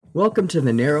Welcome to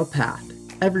the narrow path.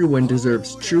 Everyone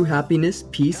deserves true happiness,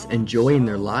 peace, and joy in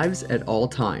their lives at all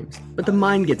times, but the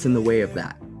mind gets in the way of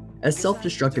that. As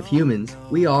self-destructive humans,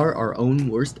 we are our own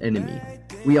worst enemy.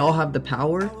 We all have the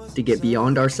power to get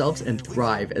beyond ourselves and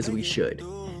thrive as we should.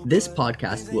 This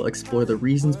podcast will explore the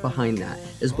reasons behind that,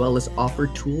 as well as offer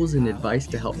tools and advice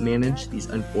to help manage these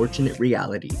unfortunate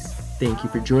realities. Thank you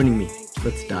for joining me.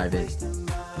 Let's dive in.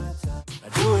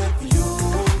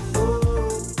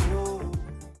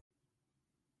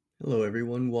 Hello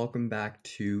everyone, welcome back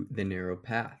to The Narrow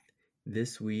Path.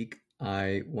 This week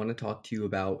I want to talk to you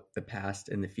about the past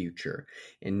and the future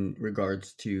in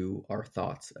regards to our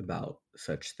thoughts about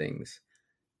such things.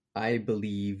 I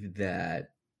believe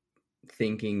that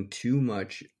thinking too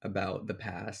much about the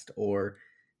past or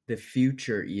the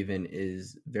future even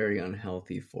is very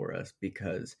unhealthy for us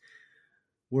because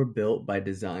we're built by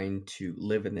design to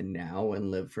live in the now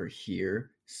and live for here.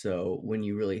 So when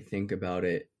you really think about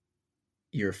it,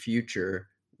 your future,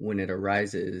 when it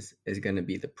arises, is going to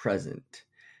be the present.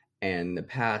 And the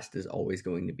past is always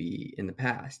going to be in the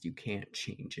past. You can't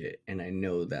change it. And I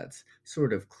know that's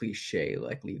sort of cliche,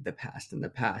 like leave the past in the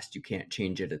past. You can't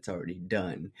change it. It's already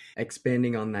done.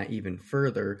 Expanding on that even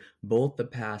further, both the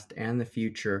past and the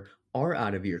future are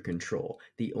out of your control.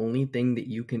 The only thing that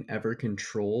you can ever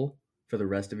control for the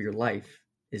rest of your life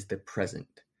is the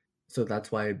present. So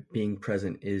that's why being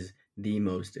present is the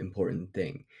most important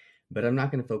thing. But I'm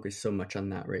not going to focus so much on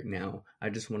that right now. I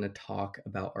just want to talk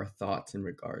about our thoughts in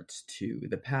regards to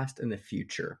the past and the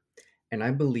future. And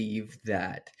I believe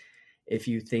that if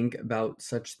you think about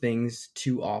such things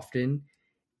too often,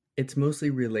 it's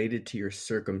mostly related to your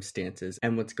circumstances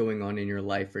and what's going on in your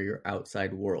life or your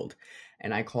outside world.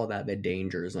 And I call that the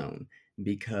danger zone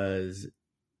because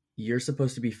you're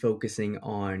supposed to be focusing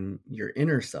on your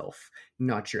inner self,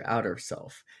 not your outer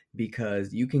self,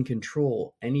 because you can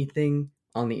control anything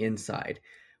on the inside,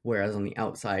 whereas on the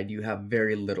outside, you have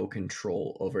very little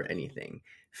control over anything.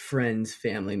 Friends,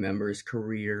 family members,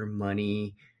 career,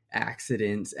 money,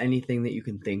 accidents, anything that you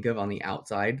can think of on the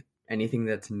outside, anything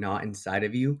that's not inside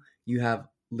of you, you have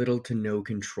little to no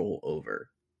control over.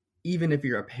 Even if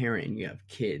you're a parent and you have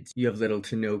kids, you have little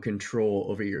to no control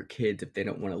over your kids if they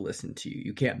don't want to listen to you.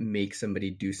 You can't make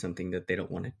somebody do something that they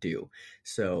don't want to do.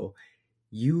 So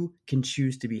you can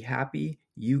choose to be happy.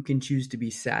 You can choose to be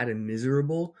sad and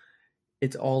miserable.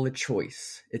 It's all a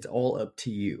choice. It's all up to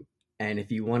you. And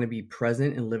if you want to be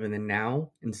present and live in the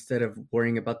now instead of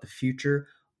worrying about the future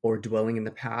or dwelling in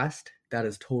the past, that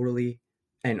is totally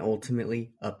and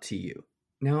ultimately up to you.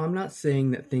 Now, I'm not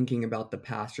saying that thinking about the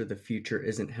past or the future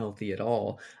isn't healthy at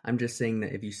all. I'm just saying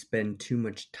that if you spend too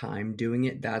much time doing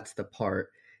it, that's the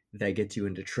part that gets you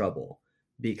into trouble.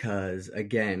 Because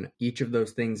again, each of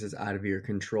those things is out of your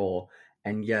control.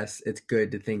 And yes, it's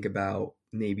good to think about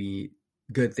maybe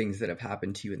good things that have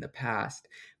happened to you in the past.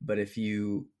 But if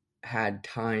you had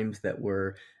times that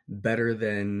were better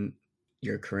than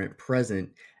your current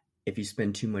present, if you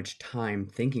spend too much time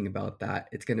thinking about that,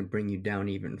 it's going to bring you down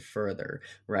even further,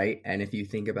 right? And if you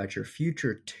think about your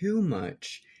future too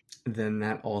much, then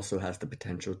that also has the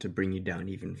potential to bring you down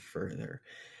even further.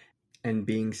 And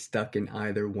being stuck in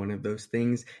either one of those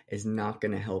things is not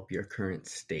going to help your current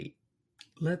state.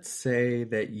 Let's say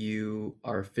that you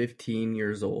are 15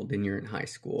 years old and you're in high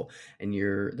school and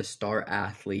you're the star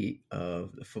athlete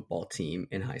of the football team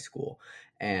in high school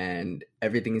and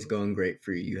everything is going great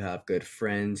for you. You have good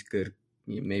friends,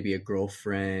 maybe a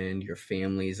girlfriend, your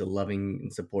family is a loving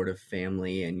and supportive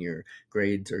family, and your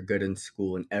grades are good in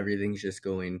school and everything's just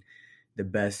going the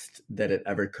best that it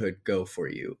ever could go for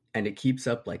you. And it keeps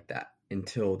up like that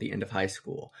until the end of high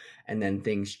school. And then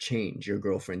things change. Your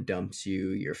girlfriend dumps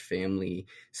you, your family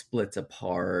splits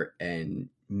apart, and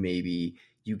maybe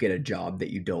you get a job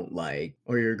that you don't like,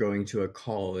 or you're going to a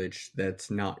college that's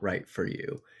not right for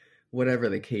you. Whatever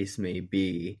the case may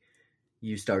be,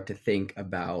 you start to think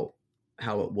about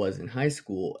how it was in high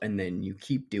school, and then you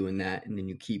keep doing that, and then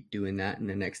you keep doing that, and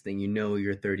the next thing you know,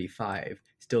 you're 35,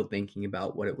 still thinking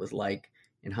about what it was like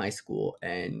in high school,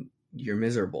 and you're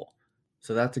miserable.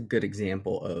 So that's a good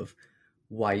example of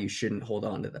why you shouldn't hold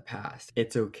on to the past.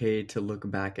 It's okay to look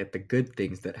back at the good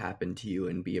things that happened to you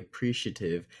and be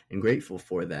appreciative and grateful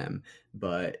for them,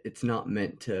 but it's not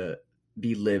meant to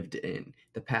be lived in.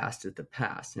 The past is the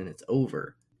past, and it's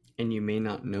over. And you may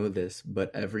not know this,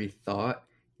 but every thought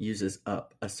uses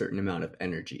up a certain amount of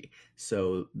energy.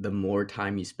 So the more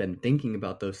time you spend thinking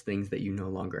about those things that you no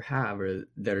longer have or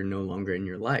that are no longer in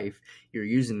your life, you're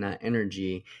using that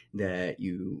energy that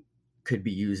you could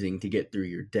be using to get through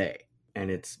your day. And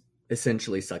it's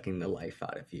essentially sucking the life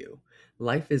out of you.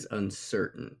 Life is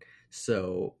uncertain.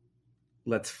 So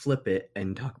let's flip it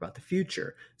and talk about the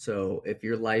future. So if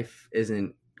your life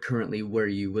isn't currently where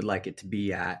you would like it to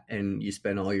be at, and you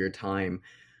spend all your time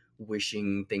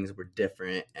wishing things were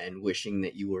different and wishing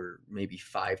that you were maybe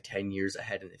 5, 10 years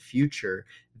ahead in the future,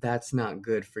 that's not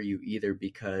good for you either,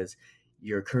 because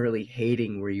you're currently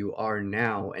hating where you are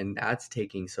now, and that's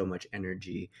taking so much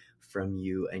energy from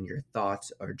you, and your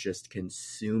thoughts are just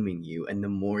consuming you. And the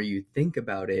more you think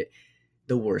about it,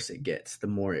 the worse it gets, the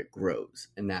more it grows,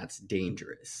 and that's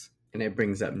dangerous. And it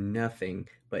brings up nothing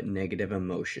but negative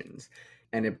emotions.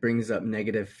 And it brings up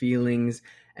negative feelings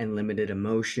and limited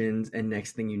emotions, and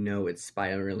next thing you know, it's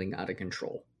spiraling out of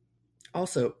control.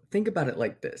 Also, think about it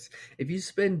like this. If you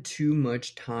spend too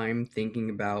much time thinking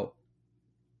about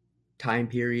time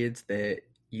periods that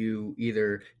you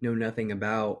either know nothing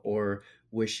about or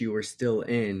wish you were still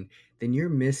in, then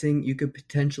you could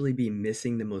potentially be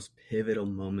missing the most pivotal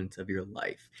moments of your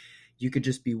life. You could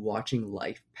just be watching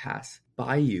life pass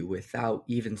by you without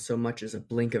even so much as a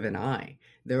blink of an eye.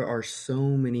 There are so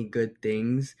many good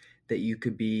things that you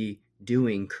could be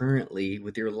doing currently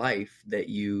with your life that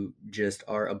you just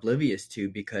are oblivious to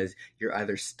because you're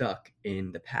either stuck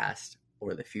in the past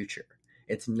or the future.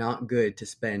 It's not good to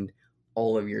spend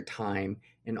all of your time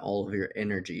and all of your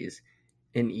energies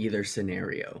in either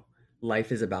scenario.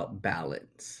 Life is about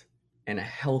balance, and a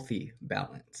healthy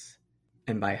balance.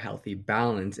 And by healthy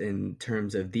balance, in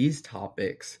terms of these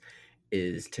topics,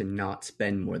 is to not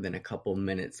spend more than a couple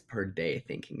minutes per day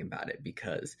thinking about it,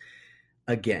 because,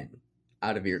 again,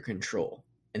 out of your control.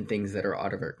 And things that are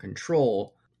out of our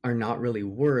control are not really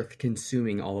worth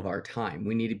consuming all of our time.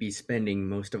 We need to be spending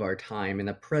most of our time in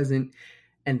the present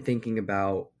and thinking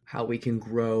about how we can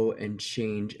grow and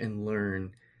change and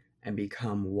learn and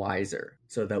become wiser,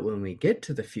 so that when we get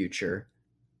to the future,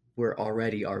 we're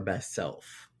already our best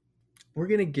self. We're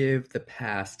going to give the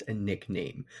past a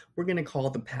nickname. We're going to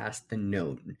call the past the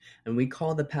known. And we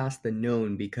call the past the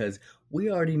known because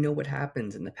we already know what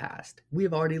happens in the past.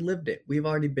 We've already lived it. We've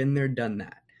already been there, done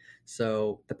that.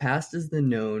 So the past is the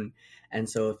known. And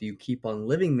so if you keep on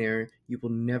living there, you will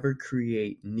never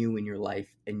create new in your life.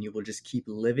 And you will just keep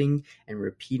living and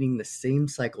repeating the same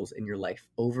cycles in your life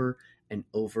over and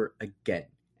over again.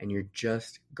 And you're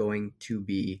just going to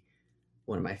be,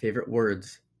 one of my favorite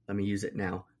words, let me use it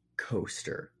now,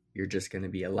 coaster. You're just going to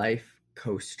be a life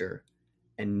coaster,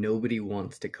 and nobody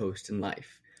wants to coast in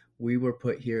life. We were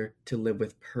put here to live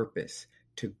with purpose,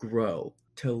 to grow,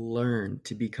 to learn,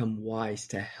 to become wise,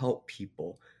 to help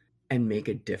people and make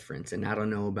a difference. And I don't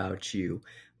know about you,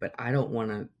 but I don't want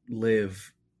to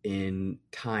live in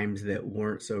times that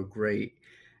weren't so great,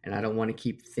 and I don't want to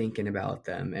keep thinking about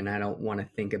them, and I don't want to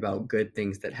think about good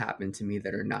things that happened to me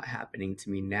that are not happening to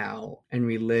me now, and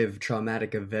relive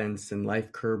traumatic events and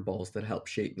life curveballs that help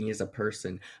shape me as a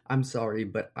person. I'm sorry,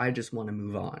 but I just want to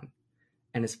move on.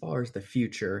 And as far as the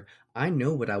future, I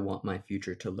know what I want my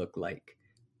future to look like.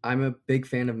 I'm a big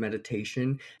fan of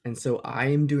meditation, and so I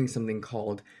am doing something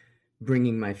called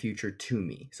bringing my future to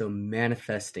me. So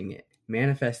manifesting it,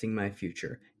 manifesting my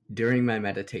future during my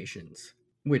meditations,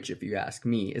 which, if you ask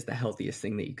me, is the healthiest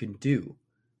thing that you can do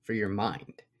for your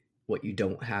mind. What you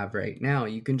don't have right now,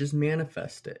 you can just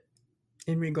manifest it.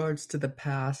 In regards to the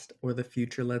past or the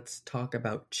future, let's talk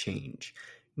about change.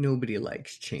 Nobody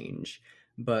likes change,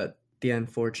 but the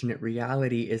unfortunate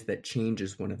reality is that change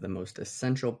is one of the most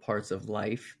essential parts of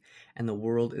life, and the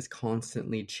world is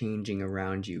constantly changing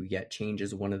around you, yet change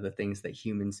is one of the things that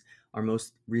humans are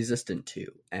most resistant to,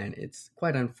 and it's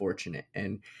quite unfortunate.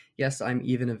 And yes, I'm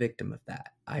even a victim of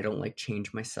that. I don't like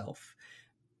change myself,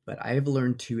 but I have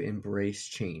learned to embrace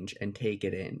change and take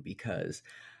it in, because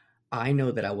I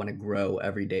know that I want to grow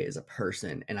every day as a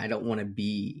person, and I don't want to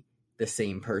be the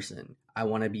same person. I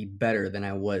want to be better than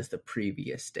I was the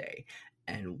previous day.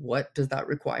 And what does that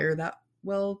require? That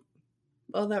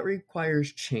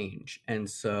requires change. And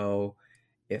so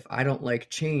if I don't like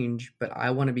change, but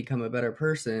I want to become a better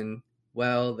person,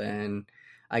 well, then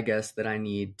I guess that I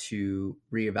need to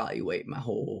reevaluate my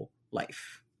whole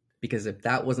life. Because if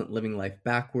that wasn't living life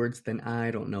backwards, then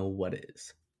I don't know what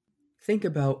is. Think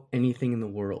about anything in the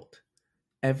world.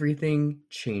 Everything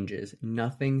changes.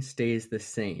 Nothing stays the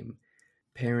same.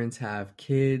 Parents have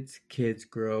kids, kids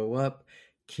grow up,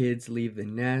 kids leave the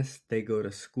nest, they go to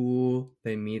school,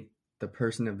 they meet the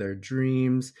person of their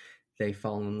dreams, they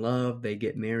fall in love, they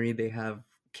get married, they have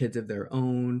kids of their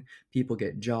own, people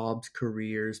get jobs,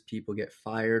 careers, people get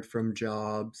fired from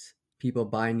jobs, people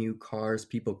buy new cars,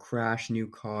 people crash new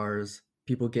cars,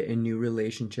 people get in new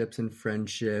relationships and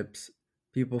friendships,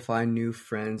 people find new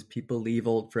friends, people leave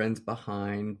old friends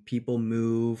behind, people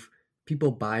move,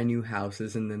 people buy new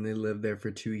houses and then they live there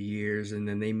for 2 years and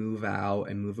then they move out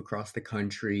and move across the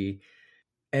country.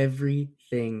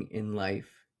 Everything in life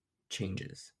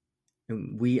changes.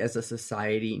 And we as a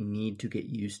society need to get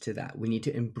used to that. We need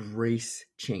to embrace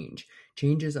change.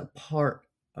 Change is a part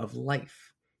of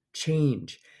life.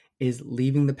 Change is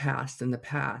leaving the past in the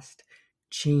past.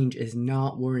 Change is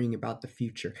not worrying about the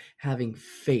future, having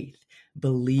faith,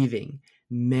 believing,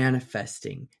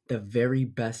 manifesting the very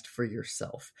best for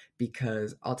yourself.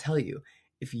 Because I'll tell you,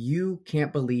 if you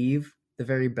can't believe the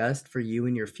very best for you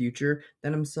in your future,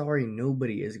 then I'm sorry,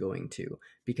 nobody is going to.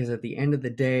 Because at the end of the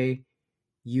day,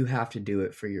 you have to do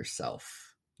it for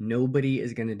yourself. Nobody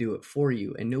is going to do it for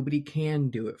you, and nobody can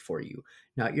do it for you.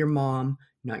 Not your mom,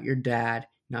 not your dad,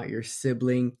 not your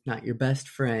sibling, not your best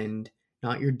friend,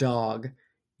 not your dog.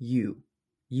 You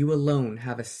alone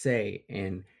have a say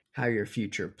in how your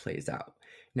future plays out.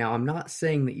 Now, I'm not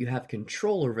saying that you have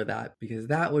control over that, because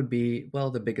that would be, well,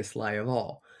 the biggest lie of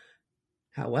all.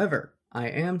 However, I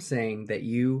am saying that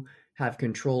you have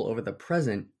control over the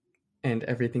present, and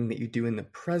everything that you do in the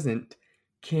present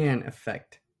can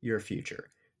affect your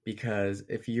future. Because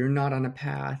if you're not on a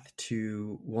path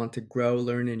to want to grow,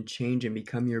 learn, and change and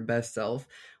become your best self,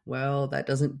 well, that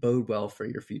doesn't bode well for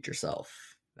your future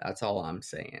self. That's all I'm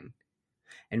saying.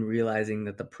 And realizing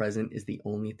that the present is the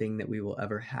only thing that we will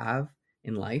ever have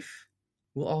in life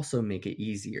will also make it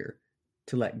easier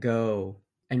to let go.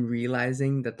 And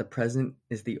realizing that the present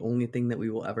is the only thing that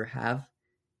we will ever have,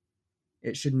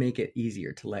 it should make it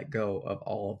easier to let go of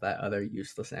all of that other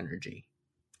useless energy.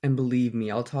 And believe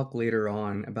me, I'll talk later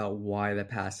on about why the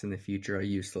past and the future are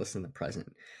useless in the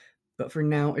present. But for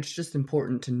now, it's just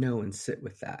important to know and sit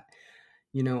with that.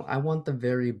 I want the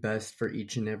very best for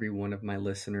each and every one of my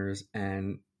listeners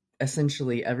and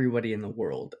essentially everybody in the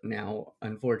world. Now,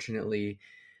 unfortunately,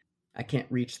 I can't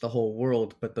reach the whole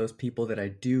world, but those people that I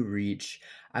do reach,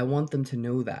 I want them to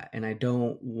know that. And I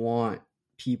don't want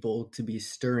people to be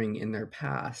stirring in their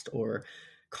past or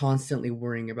constantly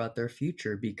worrying about their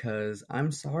future, because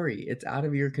I'm sorry, it's out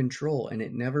of your control and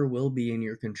it never will be in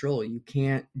your control. You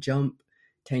can't jump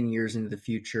 10 years into the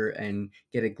future and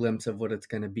get a glimpse of what it's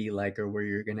going to be like or where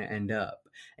you're going to end up.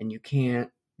 And you can't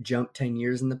jump 10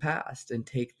 years in the past and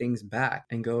take things back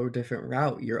and go a different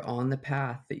route. You're on the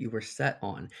path that you were set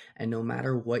on. And no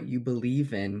matter what you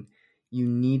believe in, you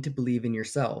need to believe in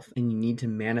yourself and you need to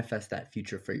manifest that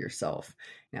future for yourself.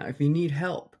 Now, if you need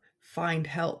help, find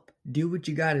help. Do what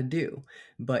you got to do.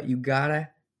 But you got to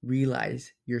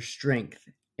realize your strength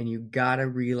and you got to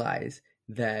realize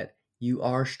that you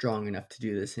are strong enough to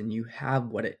do this and you have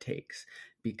what it takes,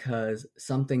 because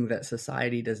something that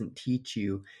society doesn't teach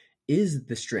you is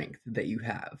the strength that you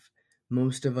have.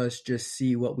 Most of us just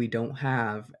see what we don't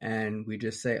have and we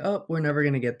just say, oh, we're never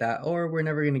going to get that, or we're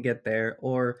never going to get there,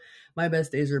 or my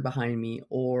best days are behind me,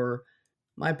 or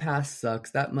my past sucks.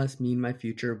 That must mean my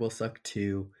future will suck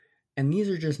too. And these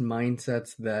are just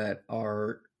mindsets that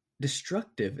are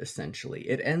destructive, essentially.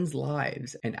 It ends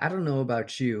lives. And I don't know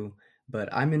about you, but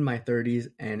I'm in my 30s,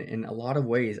 and in a lot of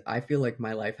ways, I feel like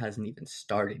my life hasn't even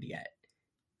started yet.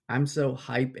 I'm so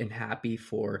hype and happy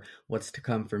for what's to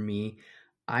come for me.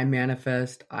 I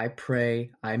manifest, I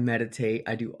pray, I meditate,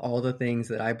 I do all the things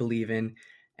that I believe in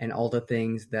and all the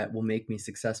things that will make me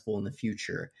successful in the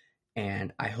future.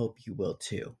 And I hope you will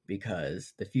too,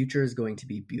 because the future is going to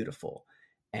be beautiful.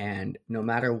 And no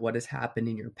matter what has happened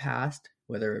in your past,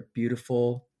 whether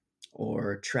beautiful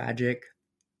or tragic,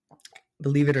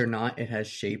 believe it or not, it has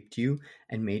shaped you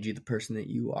and made you the person that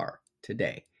you are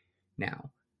today.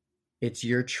 Now, it's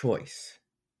your choice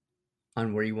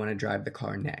on where you want to drive the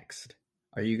car next.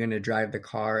 Are you going to drive the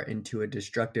car into a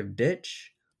destructive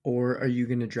ditch, or are you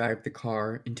going to drive the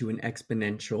car into an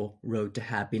exponential road to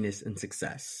happiness and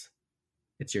success?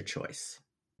 It's your choice.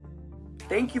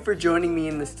 Thank you for joining me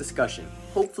in this discussion.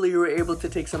 Hopefully you were able to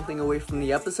take something away from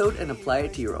the episode and apply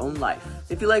it to your own life.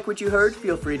 If you like what you heard,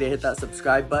 feel free to hit that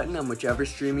subscribe button on whichever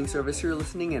streaming service you're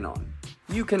listening in on.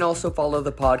 You can also follow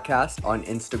the podcast on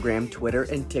Instagram, Twitter,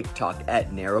 and TikTok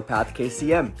at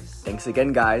NarrowPathKCM. Thanks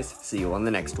again, guys. See you on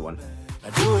the next one.